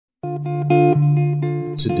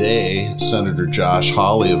Today, Senator Josh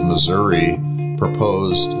Hawley of Missouri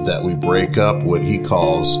proposed that we break up what he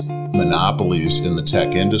calls monopolies in the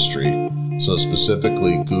tech industry. So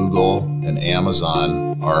specifically, Google and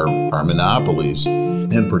Amazon are monopolies.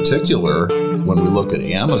 In particular, when we look at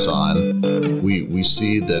Amazon, we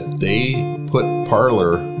see that they put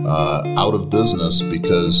Parler out of business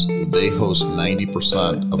because they host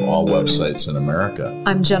 90% of all websites in America.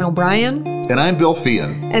 I'm Jen O'Brien. And I'm Bill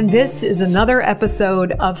Feehan. And this is another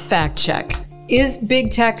episode of Fact Check. Is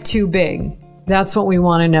big tech too big? That's what we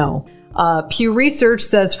want to know. Pew Research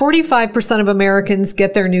says 45% of Americans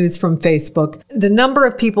get their news from Facebook. The number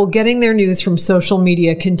of people getting their news from social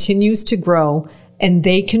media continues to grow, and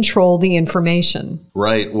they control the information.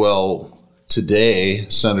 Right. Well, today,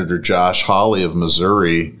 Senator Josh Hawley of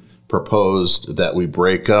Missouri proposed that we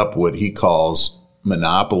break up what he calls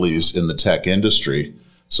monopolies in the tech industry.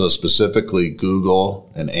 So specifically, Google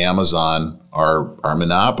and Amazon are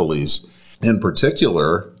monopolies. In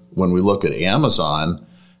particular, when we look at Amazon,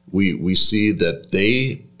 we see that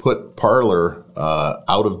they put Parler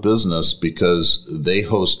out of business because they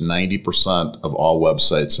host 90% of all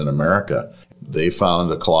websites in America. They found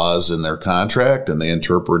a clause in their contract and they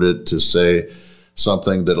interpreted it to say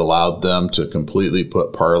something that allowed them to completely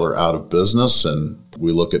put Parler out of business. And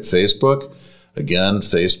we look at Facebook. Again,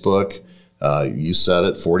 Facebook, you said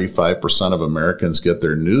it, 45% of Americans get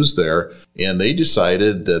their news there. And they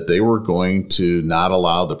decided that they were going to not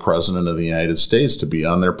allow the President of the United States to be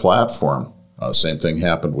on their platform. Same thing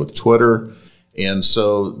happened with Twitter. And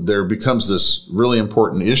so there becomes this really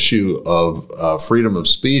important issue of freedom of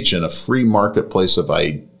speech and a free marketplace of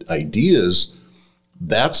ideas.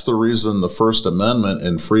 That's the reason the First Amendment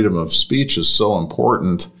and freedom of speech is so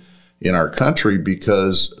important in our country,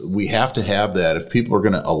 because we have to have that. If people are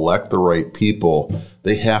going to elect the right people,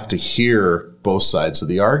 they have to hear both sides of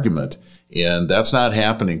the argument. And that's not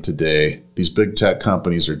happening today. These big tech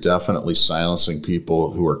companies are definitely silencing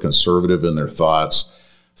people who are conservative in their thoughts.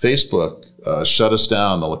 Facebook shut us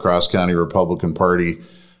down. The La Crosse County Republican Party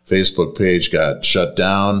Facebook page got shut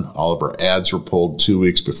down. All of our ads were pulled 2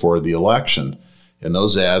 weeks before the election. And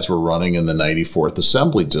those ads were running in the 94th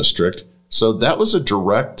Assembly District. So that was a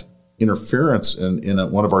direct interference in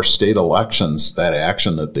one of our state elections, that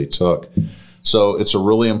action that they took. So it's a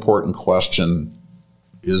really important question.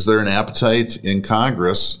 Is there an appetite in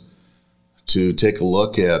Congress to take a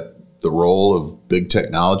look at the role of big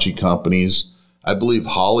technology companies? I believe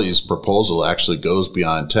Hawley's proposal actually goes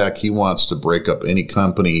beyond tech. He wants to break up any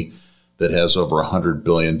company that has over $100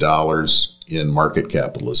 billion in market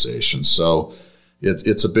capitalization. So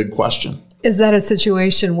it's a big question. Is that a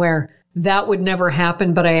situation where that would never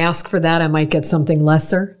happen, but I ask for that, I might get something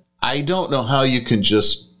lesser? I don't know how you can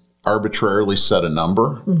just arbitrarily set a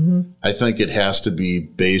number. Mm-hmm. I think it has to be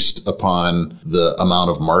based upon the amount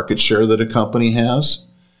of market share that a company has.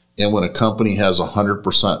 And when a company has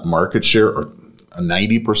 100% market share or a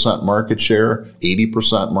 90% market share,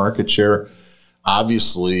 80% market share,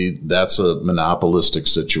 obviously that's a monopolistic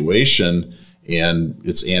situation and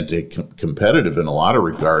it's anti-competitive in a lot of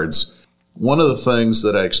regards. One of the things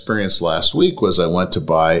that I experienced last week was I went to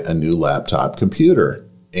buy a new laptop computer,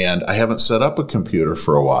 and I haven't set up a computer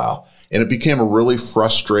for a while. And it became a really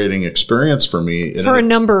frustrating experience for me. For a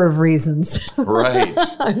number of reasons. Right.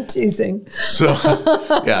 I'm teasing. So,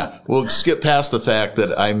 yeah, we'll skip past the fact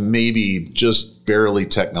that I'm maybe just barely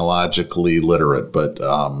technologically literate. But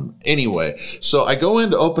anyway, so I go in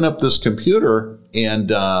to open up this computer,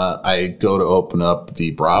 and I go to open up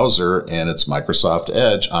the browser, and it's Microsoft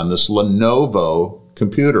Edge on this Lenovo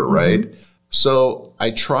computer, right? Mm-hmm. So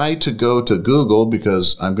I try to go to Google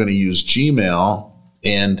because I'm going to use Gmail,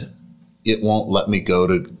 and it won't let me go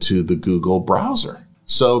to the Google browser.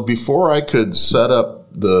 So before I could set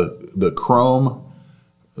up the Chrome,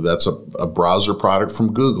 that's a browser product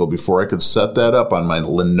from Google, before I could set that up on my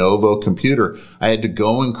Lenovo computer, I had to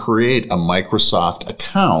go and create a Microsoft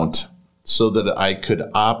account so that I could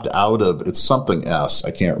opt out of, it's something S.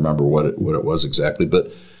 I can't remember what it was exactly,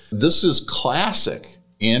 but this is classic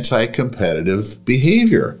anti-competitive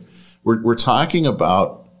behavior. We're talking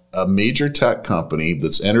about a major tech company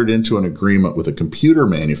that's entered into an agreement with a computer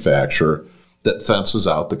manufacturer that fences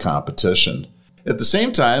out the competition. At the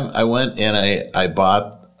same time, I went and I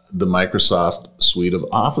bought the Microsoft suite of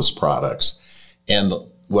Office products. And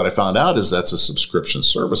what I found out is that's a subscription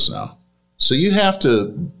service now. So you have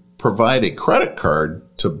to provide a credit card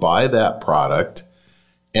to buy that product,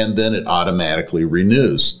 and then it automatically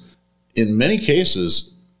renews. In many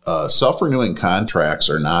cases, self-renewing contracts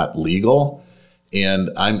are not legal, and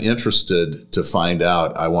I'm interested to find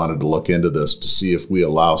out. I wanted to look into this to see if we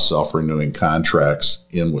allow self-renewing contracts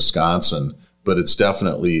in Wisconsin. but it's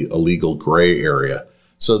definitely a legal gray area.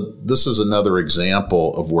 So this is another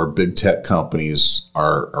example of where big tech companies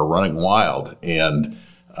are running wild, and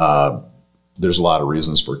there's a lot of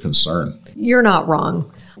reasons for concern. You're not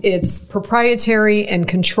wrong. It's proprietary and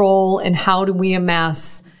control, and how do we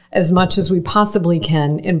amass as much as we possibly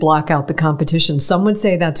can and block out the competition? Some would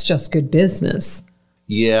say that's just good business.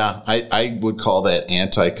 Yeah, I would call that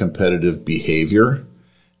anti-competitive behavior.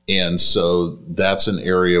 And so that's an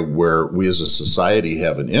area where we as a society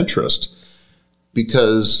have an interest,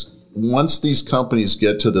 because once these companies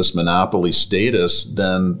get to this monopoly status,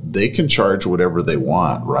 then they can charge whatever they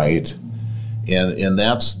want, right? And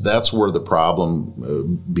that's where the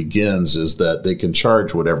problem begins, is that they can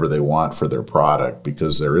charge whatever they want for their product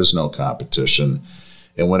because there is no competition.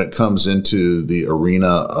 And when it comes into the arena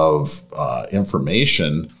of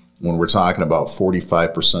information, when we're talking about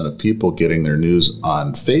 45% of people getting their news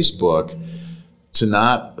on Facebook, to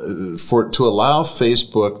allow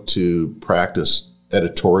Facebook to practice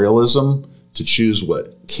editorialism, to choose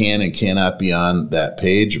what can and cannot be on that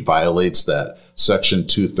page, violates that Section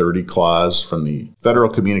 230 clause from the Federal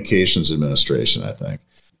Communications Administration, I think.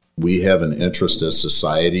 We have an interest as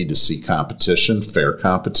society to see competition, fair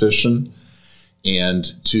competition,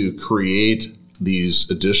 and to create these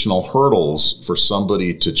additional hurdles for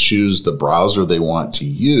somebody to choose the browser they want to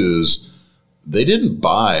use. They didn't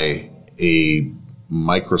buy a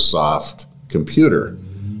Microsoft computer.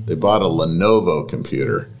 They bought a Lenovo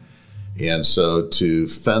computer. And so to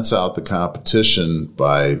fence out the competition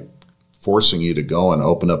by forcing you to go and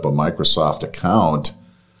open up a Microsoft account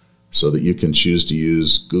so that you can choose to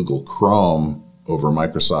use Google Chrome over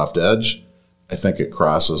Microsoft Edge, I think it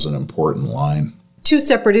crosses an important line. Two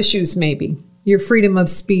separate issues, maybe. Your freedom of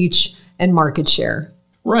speech and market share.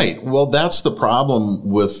 Right. Well, that's the problem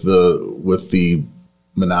with the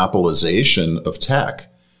monopolization of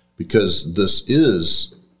tech, because this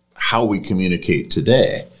is how we communicate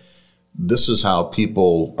today. This is how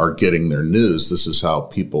people are getting their news. This is how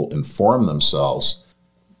people inform themselves.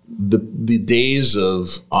 The days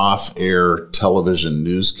of off-air television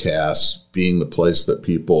newscasts being the place that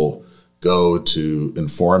people go to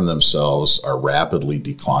inform themselves are rapidly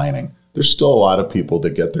declining. There's still a lot of people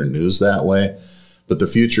that get their news that way, but the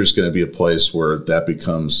future is going to be a place where that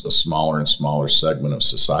becomes a smaller and smaller segment of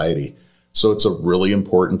society. So it's a really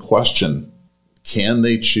important question. Can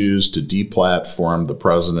they choose to deplatform the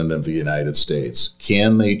President of the United States?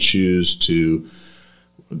 Can they choose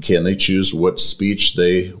what speech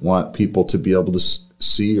they want people to be able to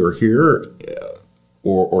see or hear,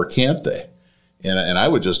 or can't they? And I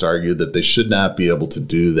would just argue that they should not be able to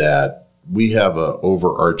do that. We have an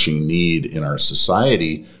overarching need in our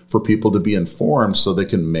society for people to be informed so they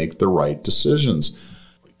can make the right decisions.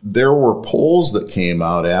 There were polls that came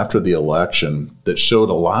out after the election that showed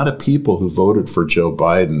a lot of people who voted for Joe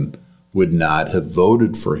Biden would not have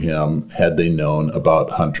voted for him had they known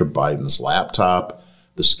about Hunter Biden's laptop,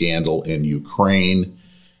 the scandal in Ukraine.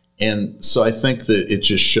 And so I think that it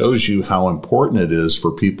just shows you how important it is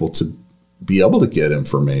for people to be able to get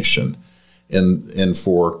information, and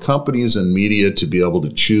for companies and media to be able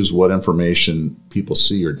to choose what information people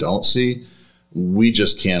see or don't see. We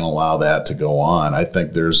just can't allow that to go on. I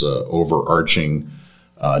think there's an overarching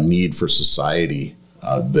need for society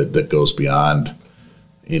that goes beyond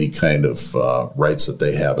any kind of rights that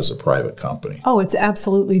they have as a private company. Oh, it's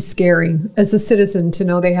absolutely scary as a citizen to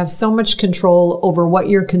know they have so much control over what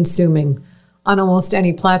you're consuming on almost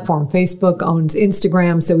any platform. Facebook owns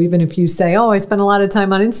Instagram, so even if you say, oh, I spend a lot of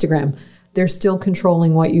time on Instagram, they're still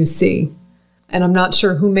controlling what you see. And I'm not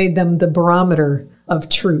sure who made them the barometer of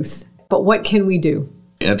truth. But what can we do?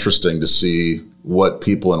 Interesting to see what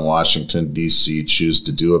people in Washington, D.C. choose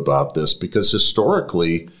to do about this, because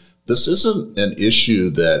historically, this isn't an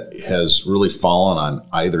issue that has really fallen on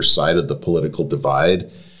either side of the political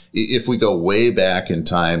divide. If we go way back in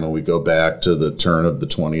time and we go back to the turn of the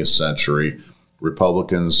 20th century,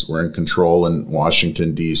 Republicans were in control in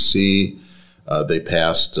Washington, D.C. They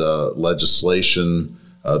passed legislation.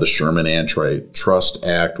 The Sherman Antitrust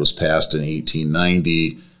Act was passed in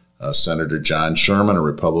 1890. Senator John Sherman, a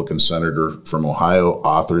Republican senator from Ohio,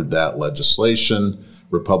 authored that legislation.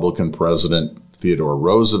 Republican President Theodore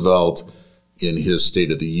Roosevelt, in his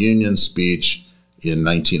State of the Union speech in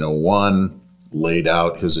 1901, laid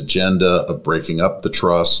out his agenda of breaking up the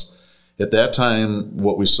trusts. At that time,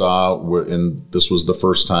 what we saw, and this was the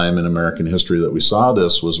first time in American history that we saw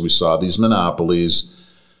this, was we saw these monopolies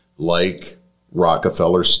like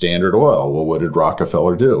Rockefeller's Standard Oil. Well, what did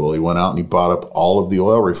Rockefeller do? Well, he went out and he bought up all of the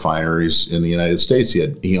oil refineries in the United States.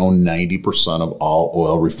 He owned 90% of all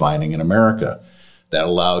oil refining in America. That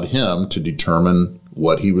allowed him to determine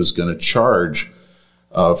what he was going to charge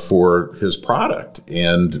for his product.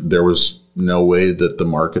 And there was no way that the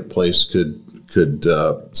marketplace could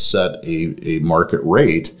set a market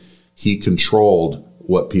rate. He controlled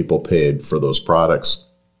what people paid for those products.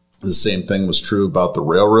 The same thing was true about the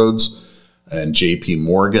railroads and J.P.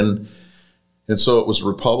 Morgan. And so it was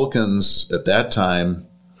Republicans at that time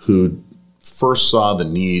who first saw the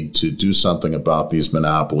need to do something about these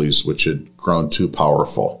monopolies, which had grown too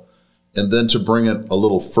powerful. And then to bring it a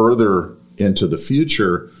little further into the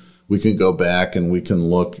future, we can go back and we can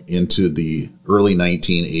look into the early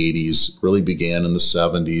 1980s, really began in the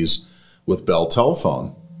 70s with Bell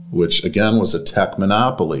Telephone, which again was a tech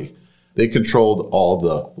monopoly. They controlled all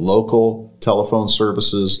the local telephone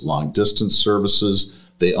services, long distance services.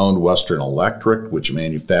 They owned Western Electric, which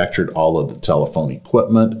manufactured all of the telephone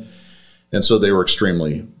equipment. And so they were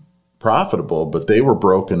extremely profitable, but they were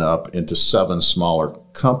broken up into 7 smaller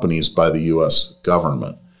companies by the U.S.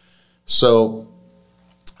 government. So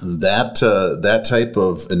that type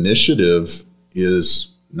of initiative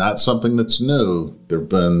is not something that's new. There have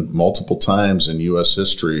been multiple times in U.S.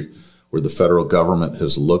 history where the federal government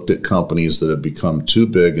has looked at companies that have become too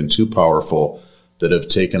big and too powerful, that have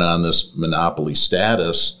taken on this monopoly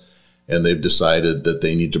status, and they've decided that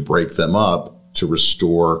they need to break them up to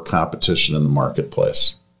restore competition in the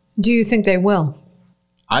marketplace. Do you think they will?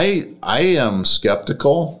 I am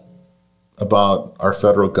skeptical about our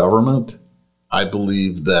federal government. I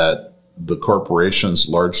believe that the corporations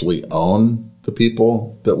largely own the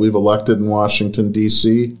people that we've elected in Washington,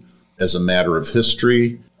 D.C. As a matter of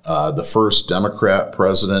history, the first Democrat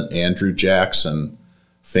president, Andrew Jackson,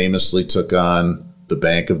 famously took on the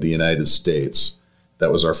Bank of the United States.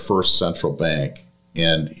 That was our first central bank.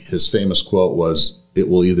 And his famous quote was, "It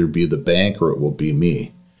will either be the bank or it will be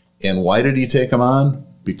me." And why did he take him on?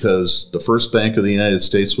 Because the first Bank of the United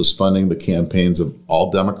States was funding the campaigns of all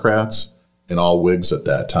Democrats and all Whigs at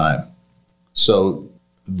that time. So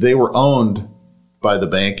they were owned by the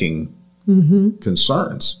banking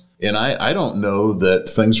concerns. And I don't know that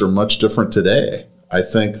things are much different today. I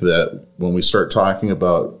think that when we start talking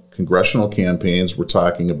about congressional campaigns, we're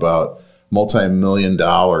talking about multi-million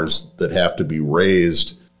dollars that have to be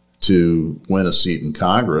raised to win a seat in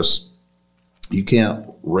Congress. You can't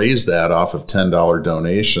raise that off of $10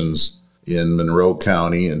 donations in Monroe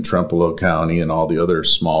County and Trempealeau County and all the other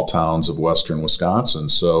small towns of western Wisconsin.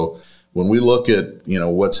 So when we look at,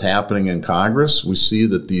 what's happening in Congress, we see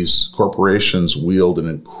that these corporations wield an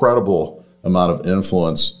incredible amount of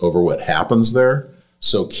influence over what happens there.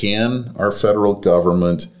 So can our federal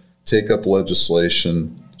government take up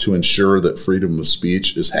legislation to ensure that freedom of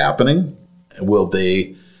speech is happening? Will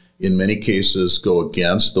they, in many cases, go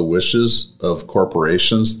against the wishes of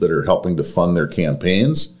corporations that are helping to fund their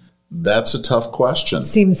campaigns? That's a tough question.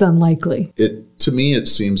 Seems unlikely. To me, it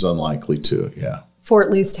seems unlikely too, yeah. For at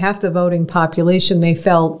least half the voting population, they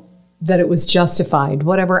felt that it was justified,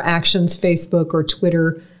 whatever actions Facebook or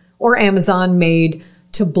Twitter or Amazon made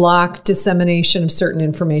to block dissemination of certain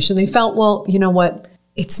information. They felt, well, you know what?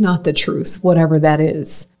 It's not the truth, whatever that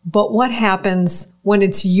is. But what happens when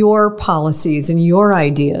it's your policies and your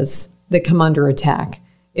ideas that come under attack,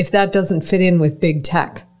 if that doesn't fit in with big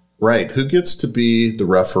tech? Right. Who gets to be the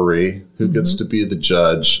referee? Who gets to be the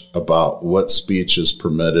judge about what speech is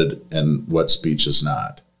permitted and what speech is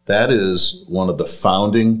not? That is one of the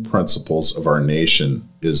founding principles of our nation,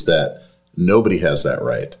 is that nobody has that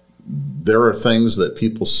right. There are things that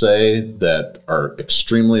people say that are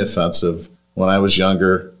extremely offensive. When I was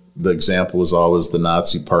younger, the example was always the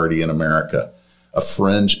Nazi Party in America, a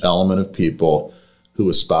fringe element of people who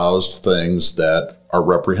espoused things that are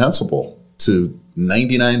reprehensible. To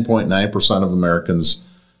 99.9% of Americans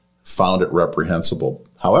found it reprehensible.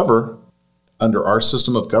 However, under our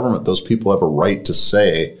system of government, those people have a right to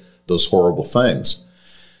say those horrible things.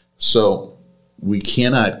 So we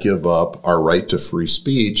cannot give up our right to free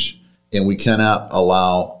speech, and we cannot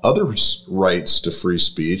allow others' rights to free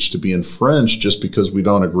speech to be infringed just because we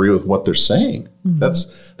don't agree with what they're saying. That's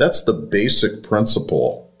the basic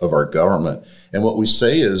principle of our government. And what we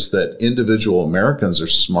say is that individual Americans are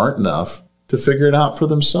smart enough to figure it out for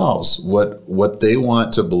themselves, what they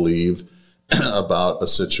want to believe about a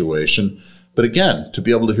situation. But again, to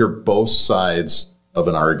be able to hear both sides of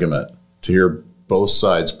an argument, to hear both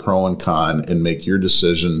sides pro and con, and make your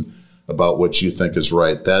decision about what you think is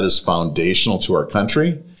right, that is foundational to our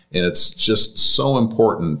country. And it's just so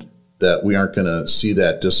important that we aren't going to see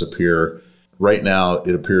that disappear. Right now,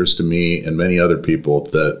 it appears to me and many other people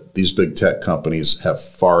that these big tech companies have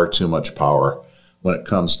far too much power when it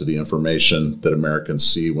comes to the information that Americans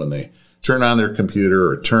see when they turn on their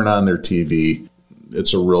computer or turn on their TV.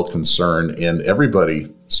 it's a real concern. And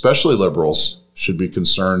everybody, especially liberals, should be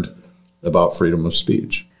concerned about freedom of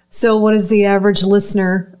speech. So what does the average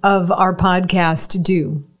listener of our podcast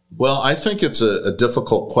do? Well, I think it's a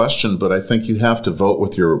difficult question, but I think you have to vote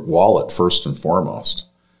with your wallet first and foremost.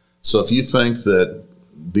 So if you think that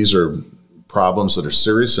these are problems that are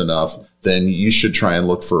serious enough, then you should try and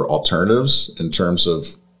look for alternatives in terms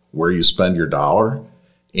of where you spend your dollar.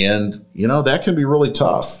 And, that can be really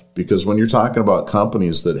tough because when you're talking about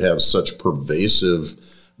companies that have such pervasive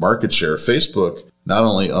market share, Facebook not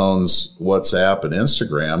only owns WhatsApp and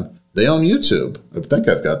Instagram, they own YouTube. I think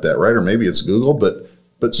I've got that right, or maybe it's Google, but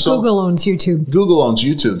Google owns YouTube. Google owns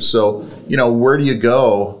YouTube. So, where do you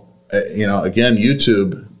go? Again,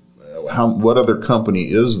 YouTube, what other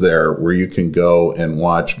company is there where you can go and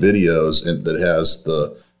watch videos that has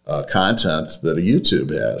the content that a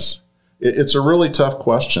YouTube has? It's a really tough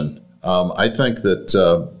question. I think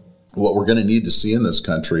that what we're going to need to see in this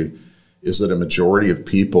country is that a majority of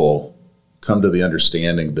people come to the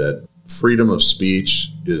understanding that freedom of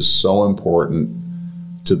speech is so important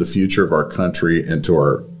to the future of our country and to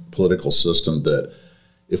our political system that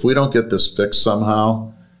if we don't get this fixed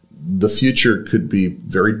somehow, the future could be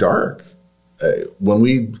very dark. When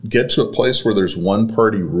we get to a place where there's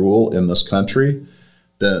one-party rule in this country,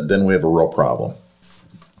 then we have a real problem.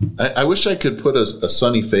 I wish I could put a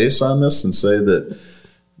sunny face on this and say that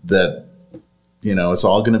it's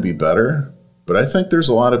all going to be better, but I think there's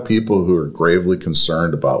a lot of people who are gravely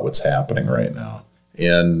concerned about what's happening right now.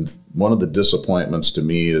 And one of the disappointments to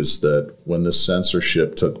me is that when this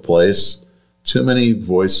censorship took place, too many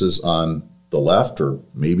voices on the left or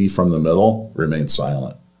maybe from the middle remained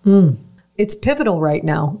silent. It's pivotal right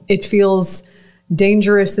now. It feels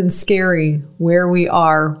dangerous and scary where we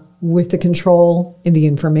are with the control and the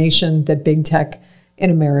information that big tech in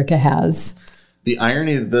America has. The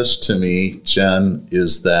irony of this to me, Jen,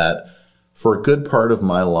 is that for a good part of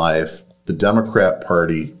my life, the Democrat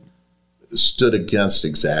Party stood against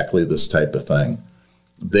exactly this type of thing.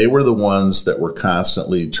 They were the ones that were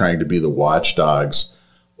constantly trying to be the watchdogs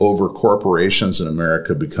over corporations in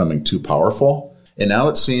America becoming too powerful. And now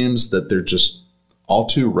it seems that they're just all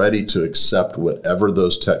too ready to accept whatever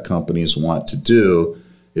those tech companies want to do.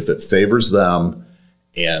 If it favors them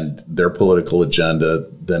and their political agenda,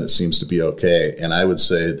 then it seems to be okay. And I would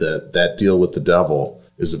say that deal with the devil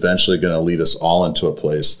is eventually going to lead us all into a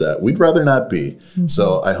place that we'd rather not be. Mm-hmm.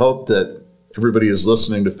 So I hope that everybody who's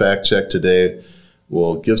listening to Fact Check today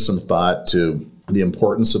will give some thought to the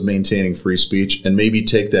importance of maintaining free speech and maybe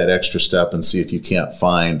take that extra step and see if you can't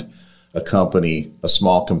find a company, a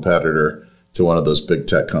small competitor to one of those big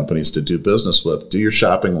tech companies to do business with. Do your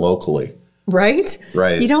shopping locally. Right?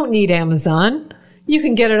 Right. You don't need Amazon. You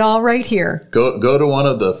can get it all right here. Go to one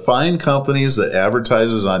of the fine companies that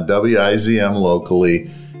advertises on WIZM locally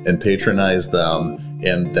and patronize them,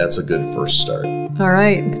 and that's a good first start. All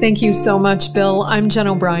right. Thank you so much, Bill. I'm Jen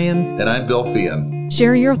O'Brien. And I'm Bill Feehan.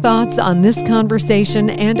 Share your thoughts on this conversation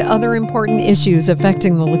and other important issues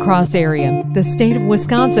affecting the La Crosse area, the state of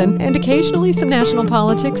Wisconsin, and occasionally some national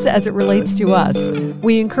politics as it relates to us.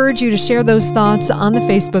 We encourage you to share those thoughts on the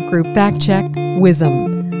Facebook group Fact Check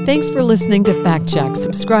WIZM. Thanks for listening to Fact Check.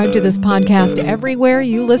 Subscribe to this podcast everywhere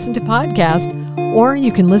you listen to podcasts, or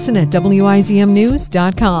you can listen at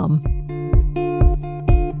WIZMnews.com.